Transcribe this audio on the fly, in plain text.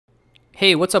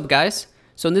Hey, what's up guys?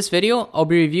 So in this video, I'll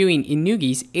be reviewing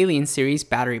Innogie's Alien series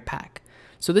battery pack.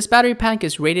 So this battery pack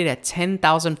is rated at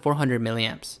 10,400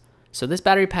 milliamps. So this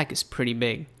battery pack is pretty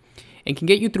big and can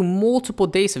get you through multiple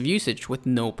days of usage with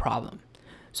no problem.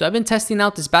 So I've been testing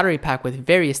out this battery pack with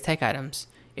various tech items.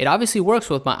 It obviously works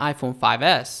with my iPhone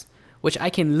 5S, which I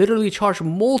can literally charge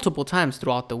multiple times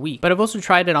throughout the week. But I've also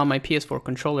tried it on my PS4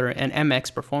 controller and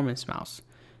MX performance mouse.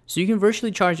 So you can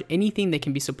virtually charge anything that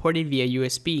can be supported via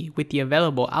USB with the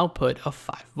available output of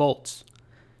 5 volts.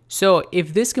 So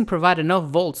if this can provide enough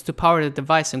volts to power the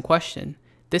device in question,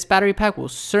 this battery pack will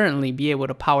certainly be able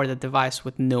to power the device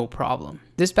with no problem.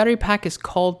 This battery pack is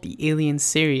called the Alien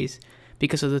series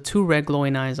because of the 2 red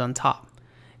glowing eyes on top.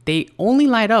 They only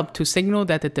light up to signal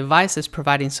that the device is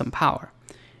providing some power.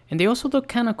 And they also look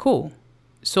kind of cool.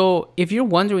 So if you're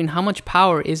wondering how much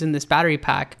power is in this battery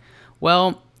pack,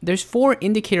 well, there's 4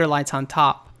 indicator lights on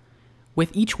top,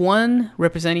 with each one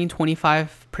representing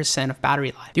 25% of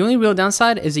battery life. The only real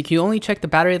downside is you can only check the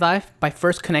battery life by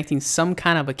first connecting some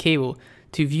kind of a cable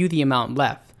to view the amount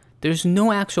left. There's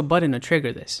no actual button to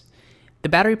trigger this. The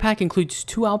battery pack includes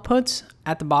 2 outputs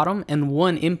at the bottom and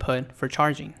 1 input for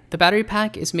charging. The battery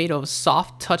pack is made of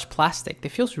soft touch plastic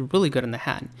that feels really good in the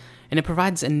hand, and it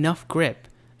provides enough grip.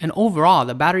 And overall,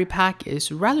 the battery pack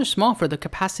is rather small for the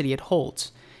capacity it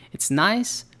holds. It's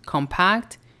nice,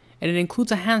 compact, and it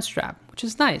includes a hand strap, which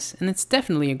is nice, and it's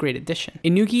definitely a great addition.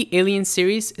 Innogie Alien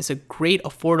series is a great,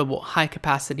 affordable,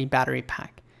 high-capacity battery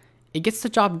pack. It gets the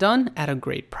job done at a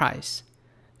great price.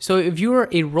 So if you're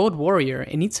a road warrior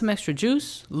and need some extra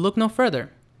juice, look no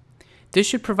further. This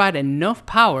should provide enough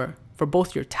power for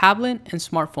both your tablet and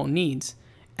smartphone needs,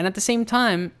 and at the same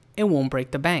time, it won't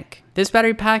break the bank. This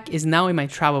battery pack is now in my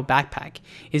travel backpack.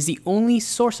 It's the only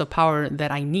source of power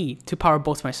that I need to power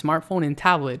both my smartphone and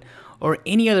tablet or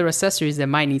any other accessories that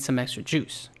might need some extra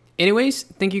juice. Anyways,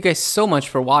 thank you guys so much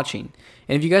for watching.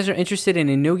 And if you guys are interested in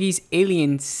Innogie's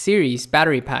Alien series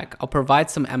battery pack, I'll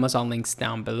provide some Amazon links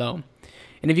down below.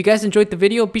 And if you guys enjoyed the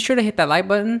video, be sure to hit that like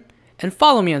button and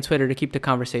follow me on Twitter to keep the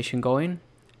conversation going.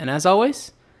 And as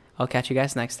always, I'll catch you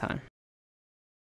guys next time.